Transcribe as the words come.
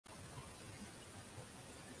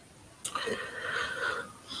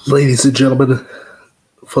Ladies and gentlemen,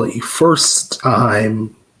 for the first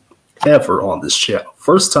time ever on this channel,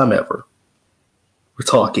 first time ever, we're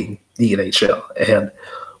talking the NHL. And,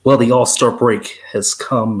 well, the All-Star break has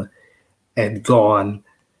come and gone.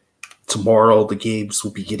 Tomorrow, the games will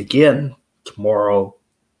begin again. Tomorrow,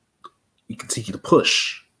 we continue to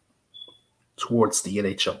push towards the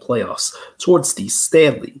NHL playoffs, towards the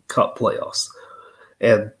Stanley Cup playoffs.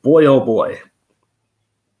 And boy, oh boy,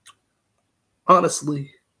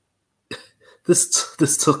 honestly,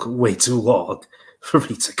 this took way too long for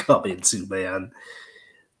me to come into, man.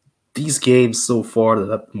 These games so far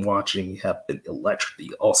that I've been watching have been electric.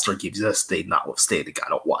 The All-Star games yesterday notwithstanding, I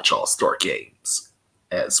don't watch All-Star games,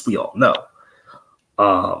 as we all know.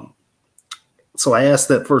 So I asked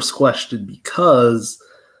that first question because,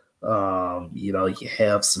 you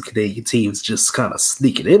have some Canadian teams just kind of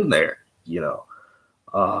sneaking in there,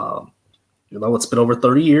 it's been over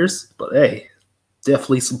 30 years, but hey,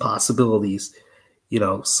 definitely some possibilities,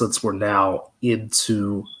 since we're now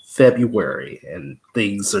into February and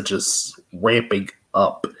things are just ramping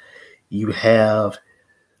up. You have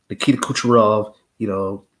Nikita Kucherov,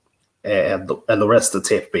 and the rest of the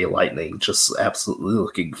Tampa Bay Lightning just absolutely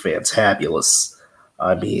looking fantabulous.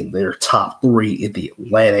 I mean, they're top three in the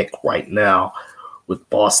Atlantic right now, with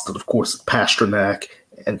Boston, of course, Pastrnak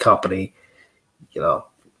and company,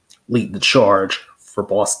 leading the charge for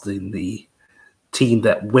Boston, the team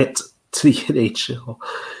that went to the NHL,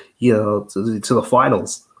 to the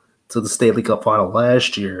finals, to the Stanley Cup final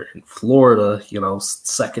last year. In Florida,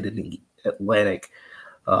 second in the Atlantic,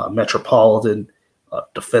 Metropolitan,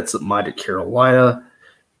 defensive-minded Carolina.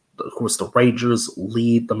 Of course, the Rangers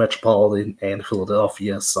lead the Metropolitan and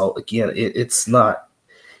Philadelphia. So again, it's not,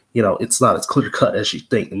 it's not as clear-cut as you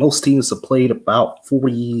think. Most teams have played about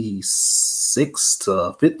 46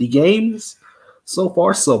 to 50 games so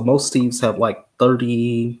far. So most teams have like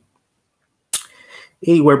 30,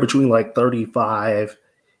 anywhere between like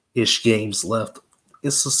 35-ish games left.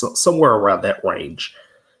 It's just somewhere around that range.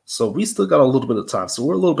 So we still got a little bit of time. So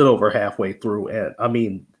we're a little bit over halfway through. And I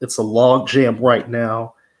mean, it's a log jam right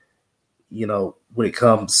now, when it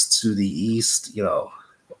comes to the East,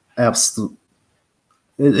 absolute.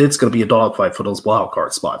 It's going to be a dogfight for those wild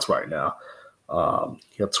card spots right now.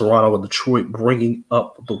 Toronto and Detroit bringing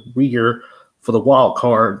up the rear for the wild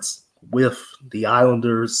cards with the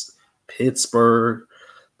Islanders, Pittsburgh,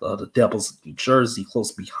 the Devils of New Jersey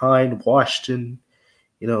close behind, Washington,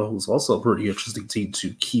 who's also a pretty interesting team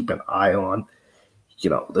to keep an eye on.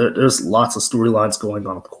 There's lots of storylines going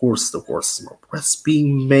on. Of course, there were some arrests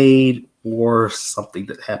being made or something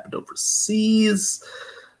that happened overseas.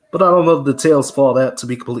 But I don't know the details for all that, to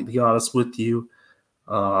be completely honest with you.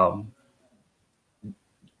 And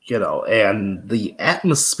the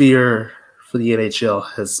atmosphere for the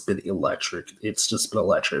NHL has been electric. It's just been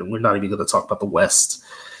electric. And we're not even going to talk about the West,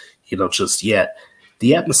 just yet.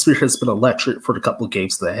 The atmosphere has been electric for the couple of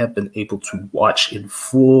games that I have been able to watch in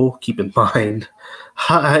full. Keep in mind,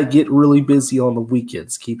 I get really busy on the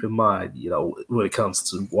weekends. Keep in mind, when it comes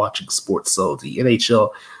to watching sports. So the NHL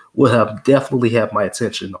will definitely have my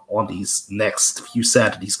attention on these next few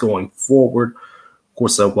Saturdays going forward. Of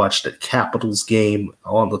course, I watched the Capitals game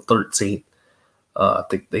on the 13th. I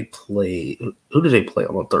think they played. Who did they play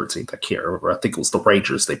on the 13th? I can't remember. I think it was the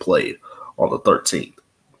Rangers they played on the 13th.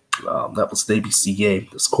 That was the ABC game.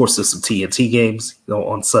 Of course, there's some TNT games,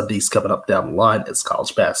 on Sundays coming up down the line as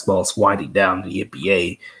college basketball is winding down. The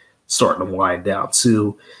NBA starting to wind down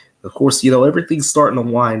too. Of course, everything's starting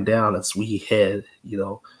to wind down as we head.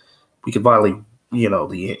 We can finally,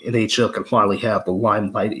 the NHL can finally have the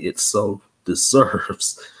limelight it so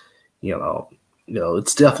deserves.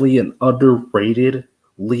 It's definitely an underrated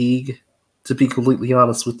league, to be completely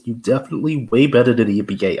honest with you. Definitely way better than the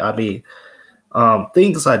NBA. I mean,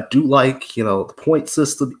 things I do like, the point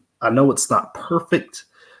system. I know it's not perfect,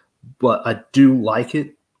 but I do like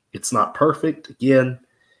it. It's not perfect, again,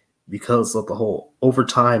 because of the whole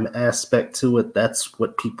overtime aspect to it. That's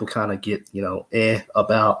what people kind of get,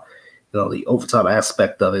 about, the overtime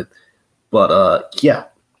aspect of it. But, yeah,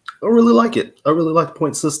 I really like it. I really like the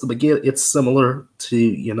point system. Again, it's similar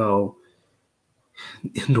to,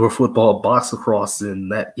 indoor football, box lacrosse, in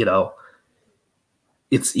that,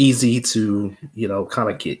 it's easy to,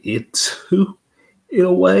 kind of get into in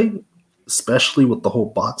a way, especially with the whole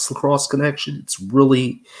box lacrosse connection. It's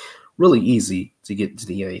really, really easy to get into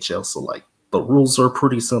the NHL. So, like, the rules are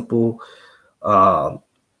pretty simple.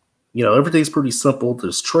 Everything's pretty simple.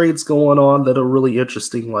 There's trades going on that are really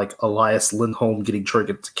interesting, like Elias Lindholm getting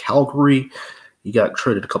traded to Calgary. He got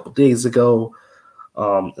traded a couple days ago.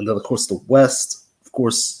 And then, of course, the West, of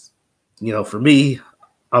course, for me,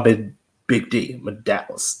 I've been Big D. I'm in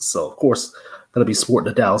Dallas. So, of course, going to be supporting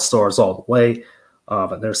the Dallas Stars all the way.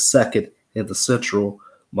 And they're second in the Central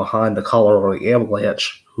behind the Colorado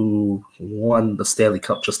Avalanche, who won the Stanley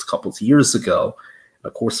Cup just a couple of years ago. And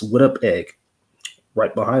of course, Winnipeg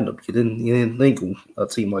right behind them. You didn't think a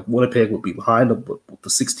team like Winnipeg would be behind them, but with the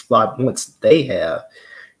 65 points they have,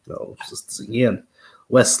 just again,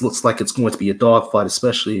 West looks like it's going to be a dogfight,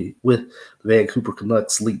 especially with the Vancouver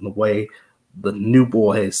Canucks leading the way. The new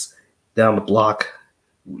boys down the block,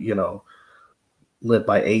 led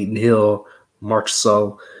by Aiden Hill,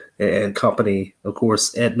 Marchessault, and company. Of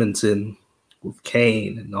course, Edmonton with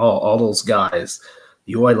Kane and all those guys.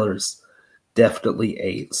 The Oilers, definitely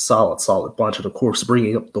a solid bunch. And, of course,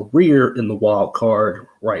 bringing up the rear in the wild card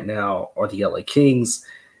right now are the LA Kings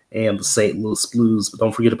and the St. Louis Blues. But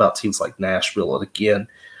don't forget about teams like Nashville. And, again,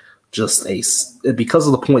 because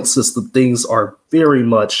of the point system, things are very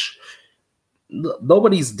much –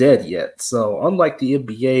 nobody's dead yet. So unlike the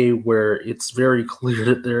NBA, where it's very clear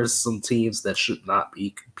that there's some teams that should not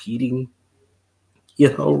be competing,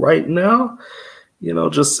 right now,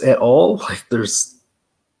 just at all. Like there's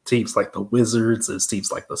teams like the Wizards, there's teams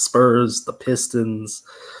like the Spurs, the Pistons,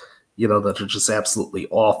 that are just absolutely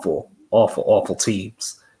awful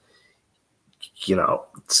teams.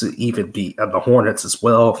 To even be, and the Hornets as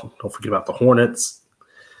well. Don't forget about the Hornets.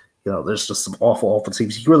 There's just some awful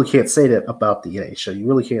teams. You really can't say that about the NHL. You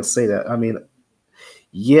really can't say that. I mean,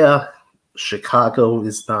 yeah, Chicago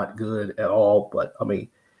is not good at all, but I mean,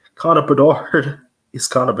 Connor Bedard is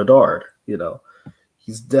Connor Bedard.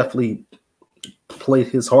 He's definitely played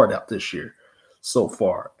his heart out this year so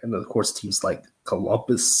far. And then, of course, teams like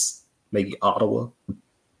Columbus, maybe Ottawa,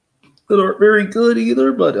 that aren't very good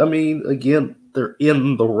either. But I mean, again, they're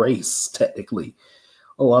in the race technically.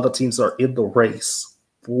 A lot of teams are in the race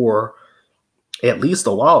for at least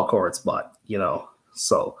a wild card spot,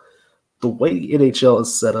 So the way the NHL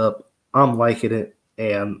is set up, I'm liking it,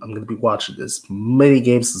 and I'm going to be watching as many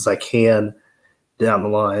games as I can down the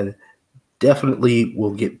line. Definitely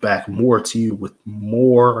will get back more to you with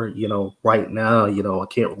more, right now. I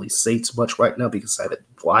can't really say too much right now because I haven't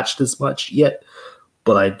watched as much yet,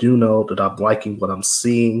 but I do know that I'm liking what I'm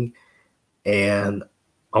seeing, and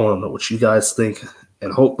I want to know what you guys think.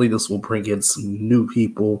 And hopefully this will bring in some new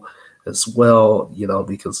people as well,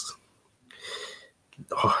 because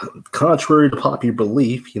contrary to popular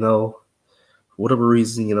belief, for whatever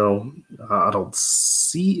reason, I don't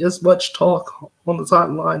see as much talk on the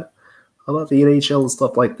timeline about the NHL and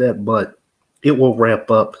stuff like that, but it will ramp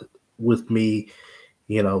up with me,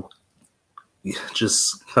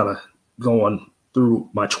 just kind of going through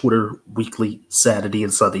my Twitter weekly Saturday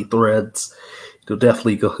and Sunday threads. It'll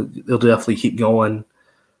definitely keep going.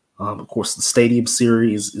 Of course, the Stadium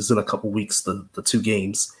Series is in a couple weeks. The two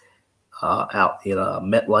games out in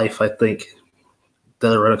MetLife, I think,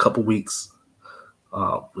 that are in a couple weeks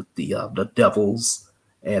with the Devils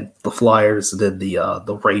and the Flyers, and then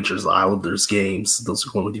the Rangers Islanders games. Those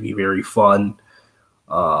are going to be very fun.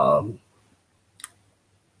 And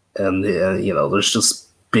there's just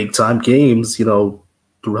big time games,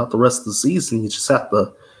 throughout the rest of the season. You just have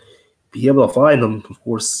to be able to find them. Of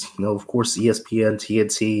course, ESPN,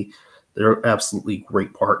 TNT, they're absolutely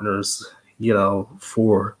great partners,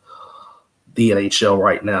 for the NHL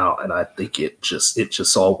right now. And I think it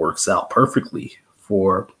just all works out perfectly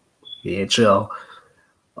for the NHL.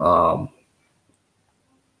 And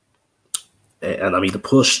I mean, the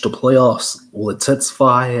push to playoffs will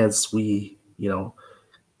intensify as we,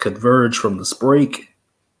 converge from this break.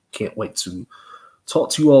 Can't wait to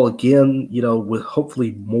talk to you all again, with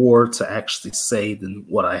hopefully more to actually say than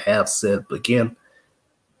what I have said. But again,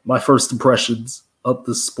 my first impressions of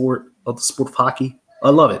the sport of hockey, I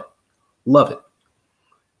love it. Love it.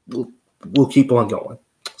 We'll keep on going.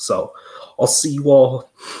 So I'll see you all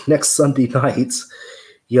next Sunday night,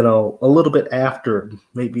 a little bit after,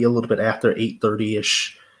 maybe a little bit after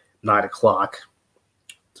 8:30-ish, 9 o'clock,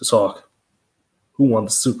 to talk who won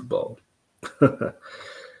the Super Bowl.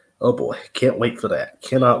 Oh boy, can't wait for that.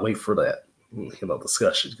 Cannot wait for that,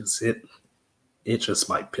 discussion, because it just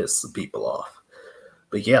might piss some people off.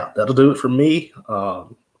 But yeah, that'll do it for me.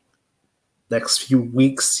 Next few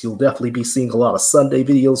weeks, you'll definitely be seeing a lot of Sunday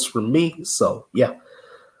videos from me. So yeah,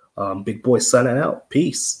 Big Boy signing out.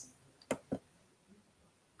 Peace.